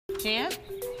Jan?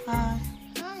 Hi.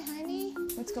 Hi, honey.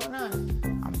 What's going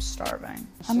on? I'm starving.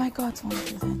 I might go out to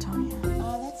lunch with Antonia.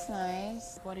 Oh, that's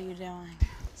nice. What are you doing?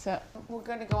 So, we're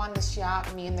gonna go on this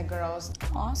yacht, me and the girls.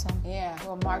 Awesome. Yeah,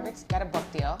 well, Margaret's got a book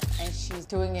deal, and she's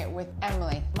doing it with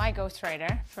Emily, my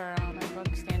ghostwriter for my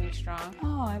book, Standing Strong.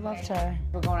 Oh, I loved her.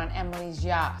 We're going on Emily's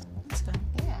yacht. That's good.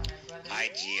 Yeah. Hi,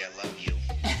 G, I love you.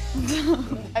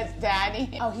 That's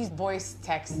Daddy. Oh, he's voice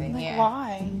texting, Like, yeah.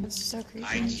 why? It's so creepy.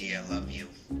 Hi, G, I love you.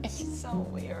 It's so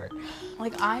weird.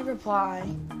 Like, I reply.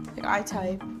 Like, I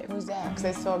type. Who's that? Because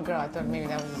I saw a girl. I thought maybe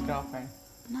that was his girlfriend.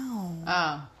 No.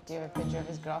 Oh, do you have a picture of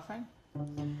his girlfriend?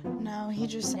 No, he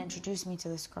just introduced me to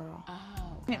this girl.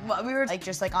 Oh. Well, we were like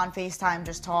just like on FaceTime,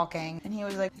 just talking, and he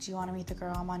was like, "Do you want to meet the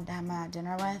girl I'm at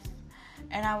dinner with?"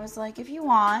 And I was like, "If you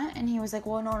want." And he was like,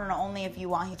 "Well, no, only if you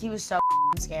want." He was so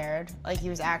scared, like he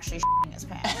was actually shitting his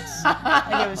pants.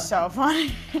 Like it was so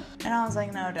funny. And I was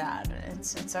like, "No, Dad,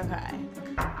 it's okay."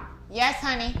 Yes,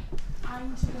 honey. I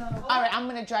need to go. All right, I'm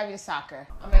gonna drive you to soccer.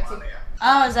 I'm gonna take.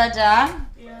 Oh, is that Dad?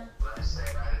 Yeah. Let's say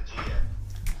hi to Gia.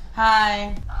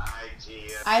 Hi. Hi,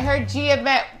 Gia. I heard Gia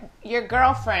met your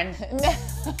girlfriend. I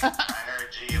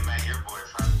heard Gia met your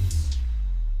boyfriend.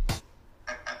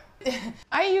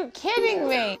 Are you kidding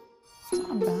me? It's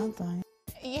not a bad thing.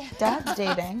 Yeah. Dad's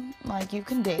dating. Like, you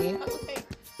can date.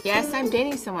 Yes, I'm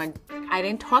dating someone. I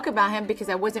didn't talk about him because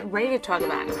I wasn't ready to talk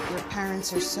about him. Your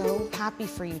parents are so happy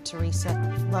for you, Teresa.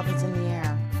 Love is in the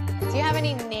air. Do you have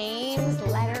any names,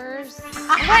 letters?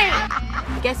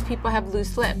 I guess people have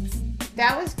loose lips.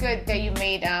 That was good that you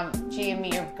made Gia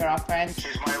meet your girlfriend.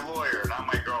 She's my lawyer, not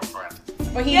my girlfriend.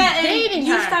 But he's Yeah, dating and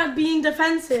you her. stop being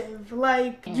defensive.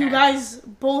 Like, you Yeah. guys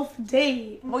both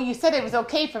date. Well, you said it was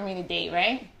okay for me to date,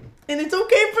 right? And it's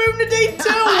okay for him to date too.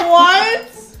 What?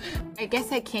 I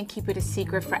guess I can't keep it a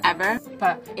secret forever,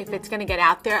 but if it's gonna get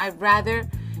out there, I'd rather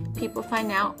people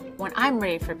find out when I'm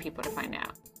ready for people to find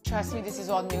out. Trust me, this is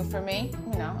all new for me.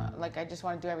 You know, like I just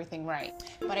want to do everything right.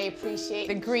 But I appreciate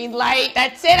the green light.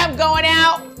 That's it, I'm going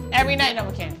out every night. No,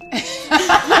 we can't.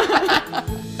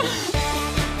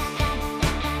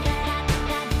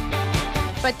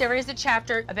 But there is a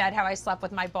chapter about how I slept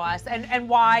with my boss and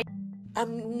why.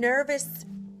 I'm nervous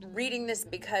reading this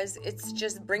because it's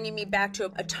just bringing me back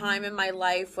to a time in my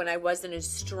life when I wasn't as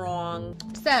strong.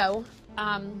 So,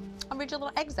 I'll read you a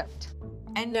little excerpt.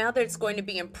 And now that it's going to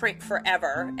be in print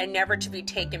forever and never to be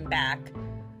taken back,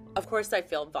 of course I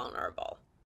feel vulnerable.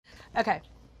 Okay.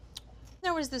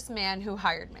 There was this man who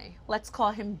hired me. Let's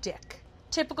call him Dick.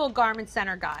 Typical garment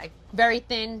center guy. Very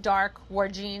thin, dark, wore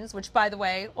jeans, which, by the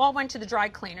way, all went to the dry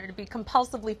cleaner to be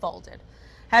compulsively folded.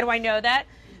 How do I know that?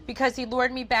 Because he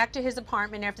lured me back to his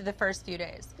apartment after the first few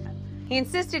days. He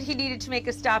insisted he needed to make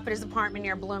a stop at his apartment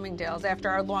near Bloomingdale's after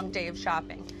our long day of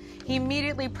shopping. He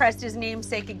immediately pressed his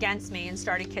namesake against me and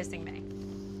started kissing me.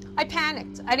 I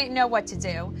panicked. I didn't know what to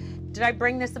do. Did I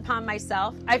bring this upon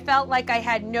myself? I felt like I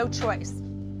had no choice.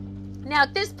 Now,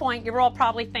 at this point, you're all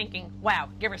probably thinking, wow,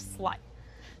 you're a slut.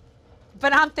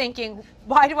 But I'm thinking,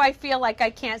 why do I feel like I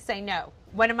can't say no?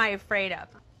 What am I afraid of?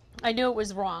 I knew it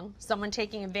was wrong, someone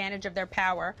taking advantage of their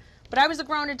power, but I was a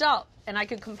grown adult, and I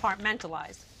could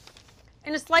compartmentalize.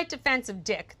 In a slight defense of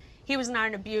Dick, he was not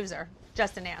an abuser,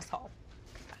 just an asshole.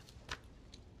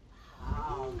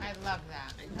 I love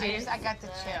that. I got the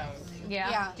chills.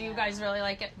 Yeah? Do you guys really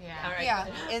like it? Yeah. All right. Yeah,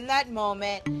 in that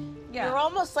moment, Yeah. you're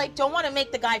almost like, don't want to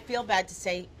make the guy feel bad to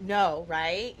say no,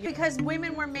 right? Because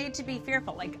women were made to be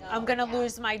fearful. Like, I'm going to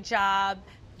lose my job.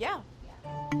 Yeah.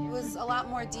 It was a lot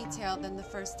more detailed than the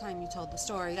first time you told the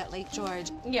story at Lake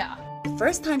George. Yeah. The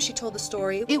first time she told the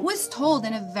story, It was told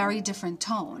in a very different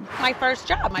tone. My first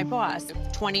job, my boss,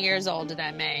 20 years old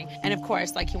at MA. And of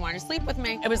course, like, he wanted to sleep with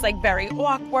me. It was like very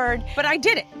awkward, but I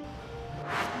did it.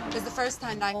 Because the first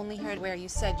time I only heard where you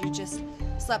said you just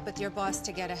slept with your boss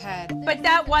to get ahead. But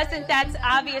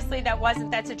obviously that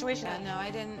wasn't that situation. No, I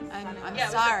didn't. I'm Yeah,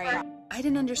 it was sorry. I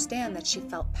didn't understand that she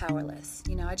felt powerless.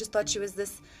 You know, I just thought she was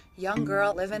this young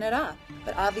girl living it up.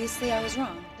 But obviously I was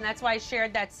wrong. And that's why I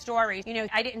shared that story. You know,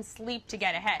 I didn't sleep to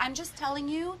get ahead. I'm just telling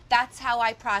you, that's how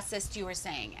I processed you were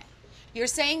saying it. You're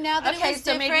saying now that Okay, it was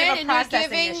so different maybe you have a and you're processing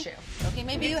giving... issue. Okay,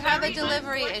 maybe you have a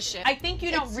delivery issue. I think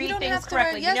you don't read things have to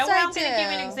correctly. worry. Yes, you know what? I I'm going to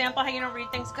give you do. an example how you don't read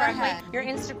things Go correctly. ahead. Your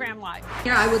Instagram Live.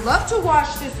 Yeah, I would love to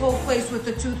wash this whole place with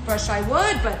a toothbrush, I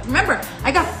would, but remember,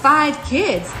 I got 5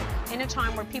 kids. In a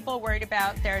time where people are worried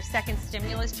about their second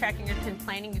stimulus check and you're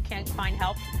complaining you can't find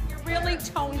help, you're really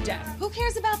tone deaf. Who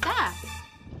cares about that?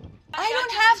 I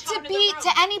don't have to beat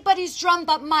to anybody's drum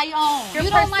but my own. Your You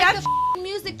don't like the perception-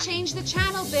 music, change the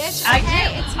channel, bitch. I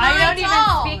Okay, do. it's my I don't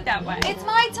tone. even speak that way. It's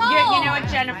my tone. You know what,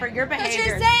 Jennifer? Your behavior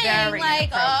you're is saying, very like,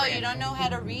 oh, inappropriate. you don't know how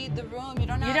to read the room. You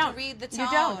don't know how to read the tone.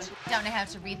 You don't. Don't know how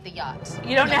to read the yacht.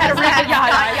 You don't know how to read the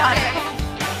yacht.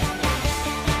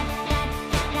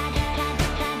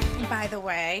 By the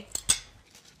way,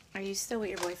 are you still with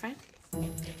your boyfriend?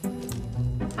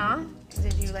 Huh?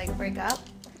 Did you like break up?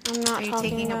 I'm not Are you talking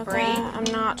taking a about break? that. I'm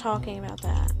not talking about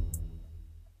that.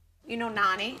 You know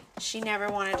Nani? She never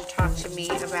wanted to talk to me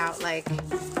about like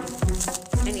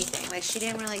anything. Like she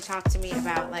didn't really talk to me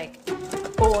about like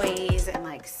boys and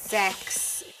like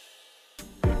sex.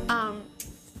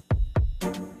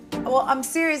 Well, I'm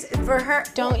serious. For her,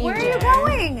 Don't you where dare. are you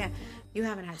going? You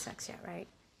haven't had sex yet, right?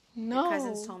 No. Your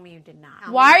cousins told me you did not.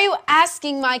 Why are you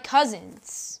asking my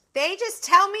cousins? They just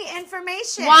tell me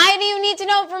information. Why do you need to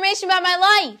know information about my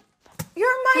life?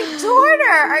 You're my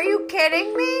daughter. Are you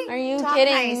kidding me? Are you Talk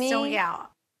kidding nice, me? Don't yell.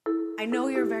 I know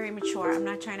you're very mature. I'm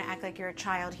not trying to act like you're a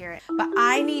child here. But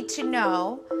I need to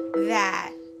know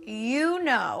that you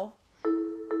know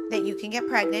that you can get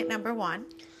pregnant, number one.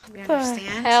 You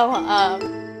understand? Hell up.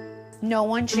 No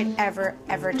one should ever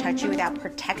touch you without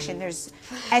protection. There's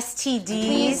STDs.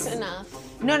 Please,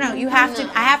 enough. No, you have to.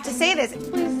 I have to say this.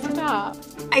 Please stop.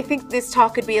 I think this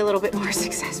talk could be a little bit more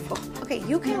successful. Okay,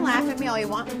 you can laugh at me all you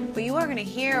want, but you are gonna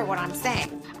hear what I'm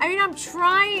saying. I mean, I'm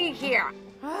trying here.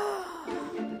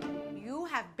 You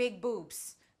have big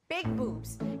boobs. Big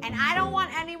boobs. And I don't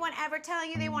want anyone ever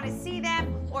telling you they want to see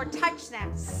them or touch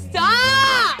them.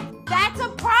 Stop! That's a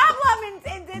problem,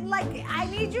 and like, I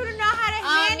need you to know how to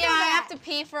handle Yeah, I that. have to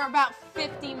pee for about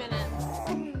 50 minutes.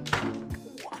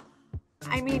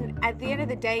 I mean, at the end of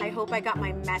the day, I hope I got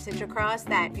my message across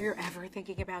that if you're ever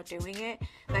thinking about doing it,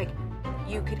 like,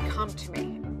 you could come to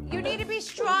me. You need to be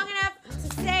strong enough